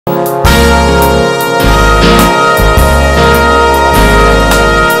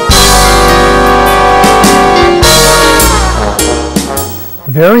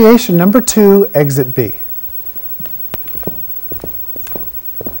Variation number 2, exit B.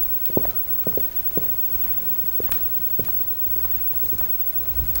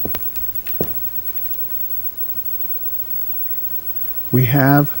 We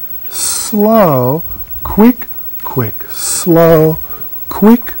have slow, quick, quick, slow,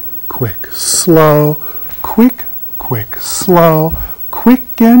 quick, quick, slow, quick, quick, slow,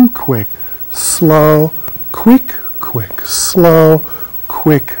 quick and quick, slow, quick, quick, slow,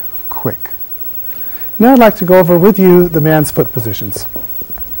 quick, quick. Now I'd like to go over with you the man's foot positions.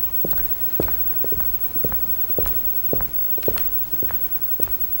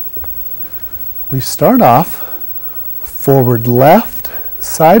 We start off forward left,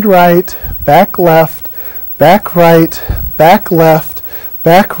 side right, back left, back right, back left,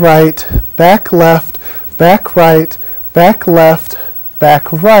 back right, back left, back right, back left,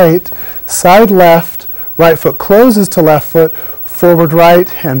 back right, side left, right foot closes to left foot, forward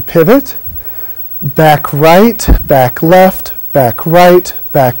right and pivot, back right, back left, back right,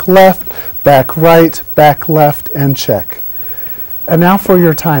 back left, back right, back left, and check. And now for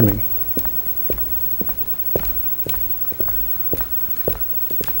your timing.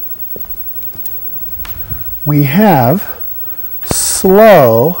 We have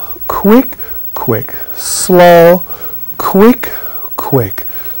slow, quick, quick, slow, quick, quick,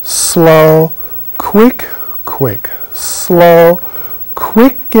 slow, quick, quick, slow,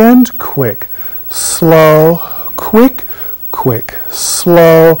 quick and quick, slow, quick, quick,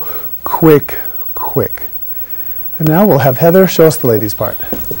 slow, quick, quick. And now we'll have Heather show us the ladies' part.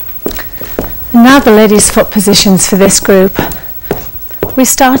 Now the ladies' foot positions for this group. We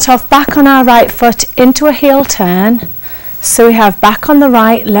start off back on our right foot into a heel turn. So we have back on the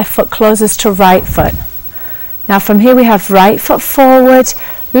right, left foot closes to right foot. Now from here we have right foot forward,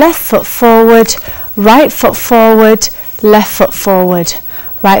 left foot forward, right foot forward, left foot forward.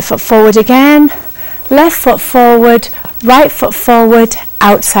 Right foot forward again, left foot forward, right foot forward,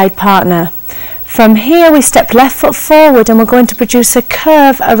 outside partner. From here we step left foot forward and we're going to produce a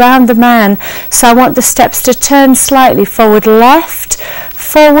curve around the man. So I want the steps to turn slightly forward left,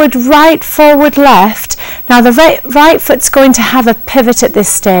 forward right, forward left. Now the right foot's going to have a pivot at this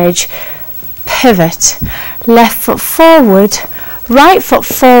stage. Pivot. Left foot forward, right foot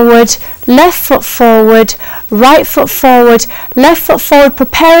forward, left foot forward, right foot forward, left foot forward,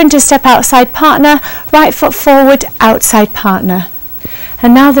 preparing to step outside partner, right foot forward, outside partner.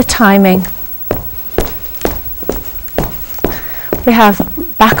 And now the timing. We have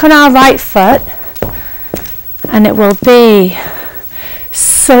back on our right foot, and it will be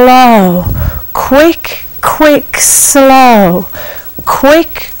slow, quick, quick, slow,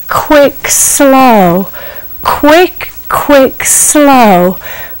 quick, quick, slow, quick, quick, slow,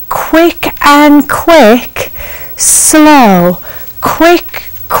 quick and quick, slow, quick,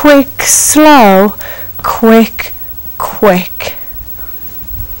 quick, slow, quick, quick.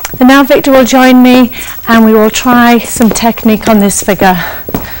 And now Victor will join me and we will try some technique on this figure.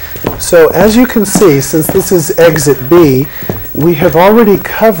 So as you can see, since this is exit B, we have already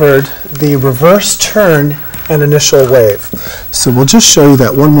covered the reverse turn and initial wave. So we'll just show you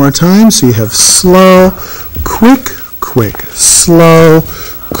that one more time. So you have slow, quick, quick, slow,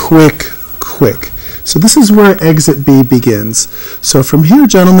 quick, quick. So this is where exit B begins. So from here,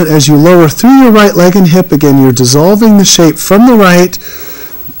 gentlemen, as you lower through your right leg and hip, again, you're dissolving the shape from the right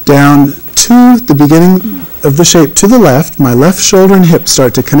down to the beginning of the shape to the left. My left shoulder and hip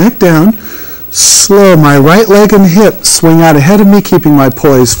start to connect down. Slow, my right leg and hip swing out ahead of me, keeping my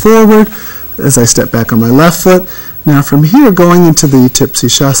poise forward as I step back on my left foot. Now from here, going into the Tipsy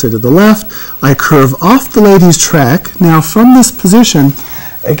Chassé to the left, I curve off the lady's track. Now from this position,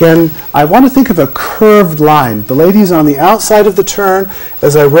 again, I want to think of a curved line. The lady's on the outside of the turn.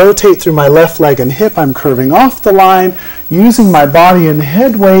 As I rotate through my left leg and hip, I'm curving off the line, using my body and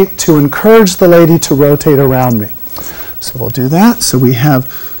head weight to encourage the lady to rotate around me. So we'll do that. So we have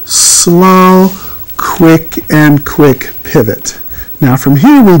slow, quick, and quick pivot. Now from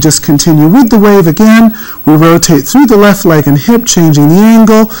here, we just continue with the wave again. We rotate through the left leg and hip, changing the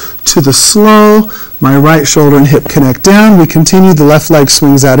angle to the slow. My right shoulder and hip connect down. We continue. The left leg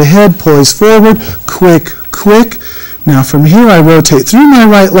swings out ahead, poise forward, quick, quick. Now from here, I rotate through my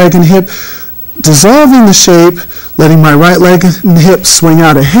right leg and hip, dissolving the shape, letting my right leg and hip swing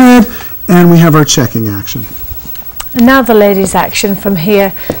out ahead, and we have our checking action. And now the ladies' action from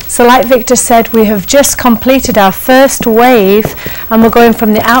here. So like Victor said, we have just completed our first wave and we're going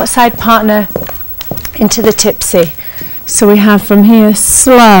from the outside partner into the Tipsy. So we have from here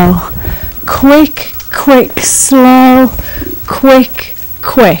slow, quick, quick, slow, quick,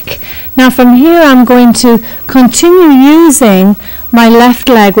 quick. Now from here I'm going to continue using my left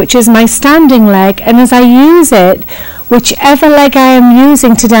leg, which is my standing leg, and as I use it, whichever leg I am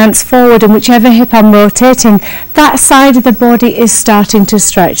using to dance forward and whichever hip I'm rotating, that side of the body is starting to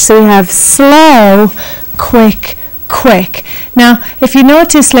stretch. So we have slow, quick, quick. Now, if you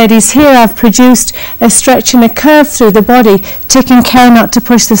notice, ladies, here I've produced a stretch and a curve through the body, taking care not to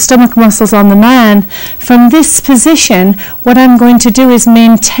push the stomach muscles on the man. From this position, what I'm going to do is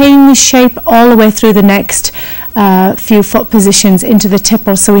maintain the shape all the way through the next few foot positions into the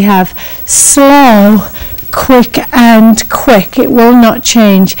tipple. So we have slow, quick and quick. It will not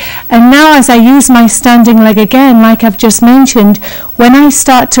change. And now as I use my standing leg again, like I've just mentioned, when I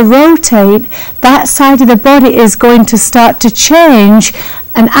start to rotate, that side of the body is going to start to change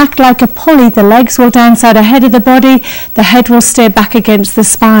and act like a pulley. The legs will dance out ahead of the body, the head will stay back against the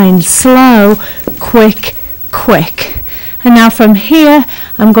spine. Slow, quick, quick. And now from here,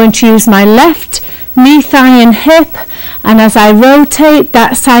 I'm going to use my left knee, thigh and hip, and as I rotate,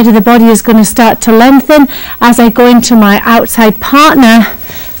 that side of the body is going to start to lengthen as I go into my outside partner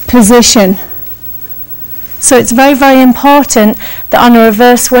position. So it's very, very important that on a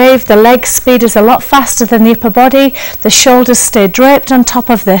reverse wave, the leg speed is a lot faster than the upper body, the shoulders stay draped on top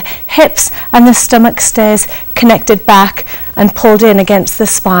of the hips, and the stomach stays connected back and pulled in against the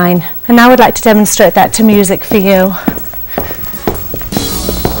spine. And now I would like to demonstrate that to music for you.